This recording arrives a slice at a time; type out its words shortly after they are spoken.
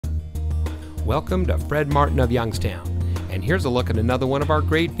Welcome to Fred Martin of Youngstown, and here's a look at another one of our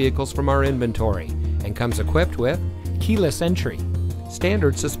great vehicles from our inventory, and comes equipped with keyless entry,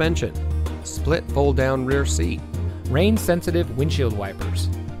 standard suspension, split fold-down rear seat, rain-sensitive windshield wipers,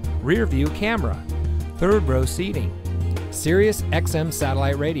 rear view camera, third row seating, Sirius XM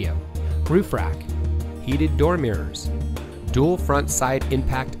satellite radio, roof rack, heated door mirrors, dual front side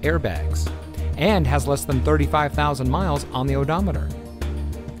impact airbags, and has less than 35,000 miles on the odometer.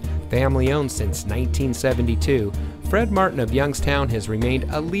 Family owned since 1972, Fred Martin of Youngstown has remained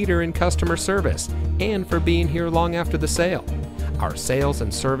a leader in customer service and for being here long after the sale. Our sales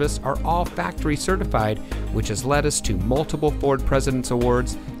and service are all factory certified, which has led us to multiple Ford President's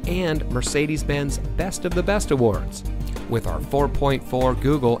Awards and Mercedes-Benz Best of the Best Awards. With our 4.4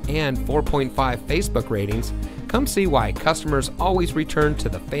 Google and 4.5 Facebook ratings, come see why customers always return to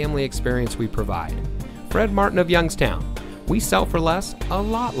the family experience we provide. Fred Martin of Youngstown. We sell for less, a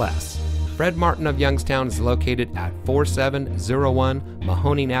lot less. Fred Martin of Youngstown is located at 4701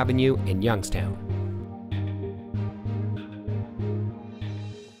 Mahoning Avenue in Youngstown.